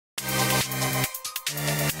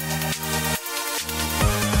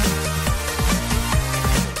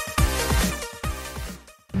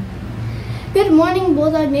Good morning,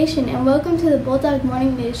 Bulldog Nation, and welcome to the Bulldog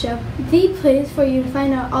Morning News Show, the place for you to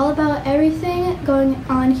find out all about everything going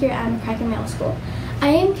on here at McCracken Middle School. I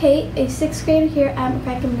am Kate, a 6th grader here at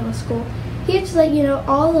McCracken Middle School, here to let you know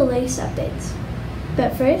all the latest updates.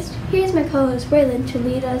 But first, here's my co-host Braylon to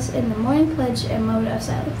lead us in the morning pledge and moment of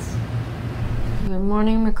silence. Good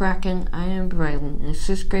morning, McCracken. I am Braylon, a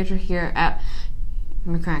 6th grader here at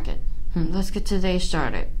McCracken. Let's get today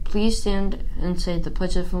started. Please stand and say the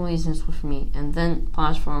Pledge of Allegiance with me, and then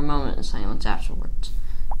pause for a moment of silence afterwards.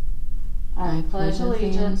 I pledge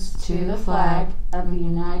allegiance to the flag of the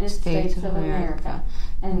United States of America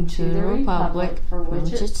and to the republic for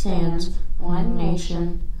which it stands, one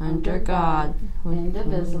nation, under God,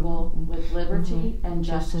 indivisible, with liberty and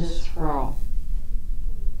justice for all.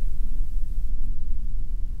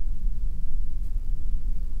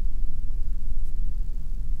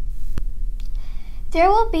 There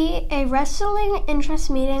will be a wrestling interest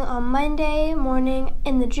meeting on Monday morning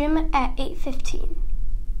in the gym at 8:15.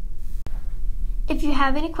 If you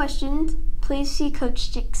have any questions, please see Coach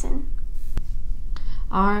Dixon.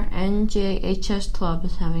 Our NJHS club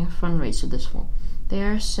is having a fundraiser this fall. They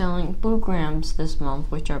are selling Blue Grams this month,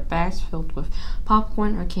 which are bags filled with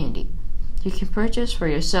popcorn or candy. You can purchase for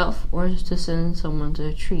yourself or to send someone to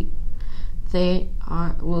a treat. They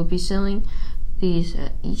will be selling these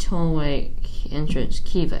at each hallway entrance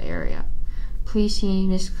Kiva area. Please see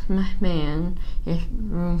Miss McMahon in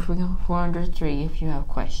room 403 if you have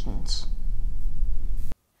questions.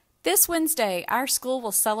 This Wednesday, our school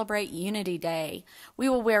will celebrate Unity Day. We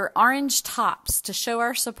will wear orange tops to show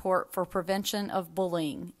our support for prevention of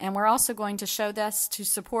bullying, and we're also going to show this to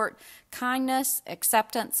support kindness,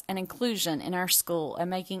 acceptance, and inclusion in our school and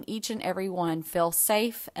making each and every one feel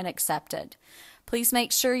safe and accepted. Please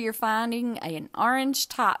make sure you're finding an orange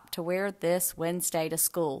top to wear this Wednesday to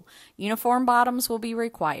school. Uniform bottoms will be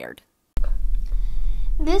required.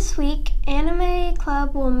 This week, Anime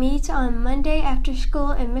Club will meet on Monday after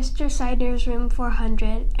school in Mr. Sider's room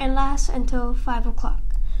 400 and last until 5 o'clock.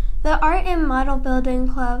 The Art and Model Building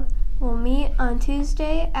Club will meet on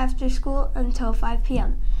Tuesday after school until 5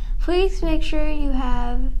 p.m. Please make sure you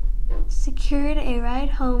have secured a ride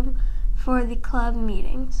home for the club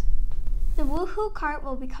meetings. The Woohoo Cart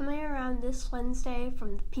will be coming around this Wednesday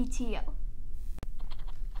from the PTO.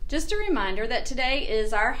 Just a reminder that today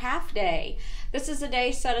is our half day. This is a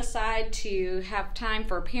day set aside to have time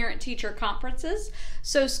for parent-teacher conferences,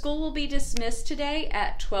 so school will be dismissed today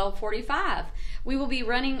at 12:45. We will be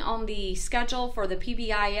running on the schedule for the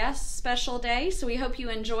PBIS special day, so we hope you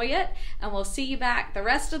enjoy it, and we'll see you back the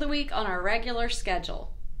rest of the week on our regular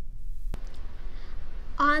schedule.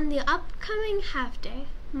 On the upcoming half day,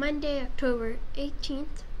 Monday, October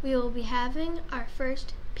 18th, we will be having our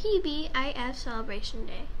first PBIS celebration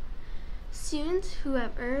day. Students who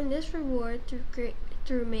have earned this reward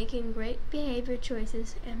through making great behavior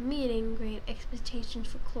choices and meeting great expectations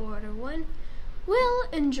for Quarter 1 will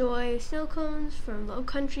enjoy snow cones from Low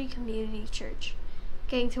Country Community Church,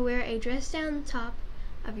 getting to wear a dress down the top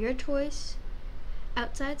of your choice,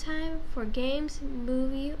 outside time for games,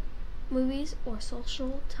 movies, or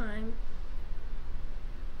social time.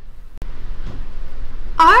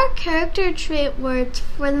 Our character trait words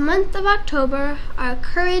for the month of October are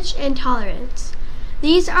courage and tolerance.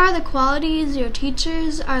 These are the qualities your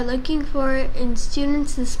teachers are looking for in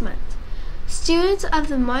students this month. Students of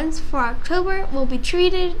the month for October will be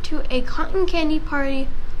treated to a cotton candy party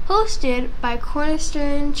hosted by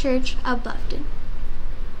Cornerstone Church of Bluffton.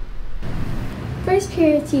 First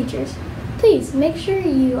period teachers, please make sure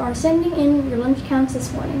you are sending in your lunch counts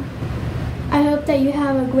this morning. I hope that you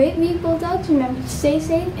have a great week, Bulldogs. Remember to stay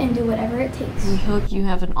safe and do whatever it takes. We hope you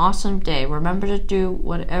have an awesome day. Remember to do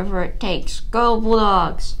whatever it takes. Go,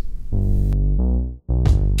 Bulldogs!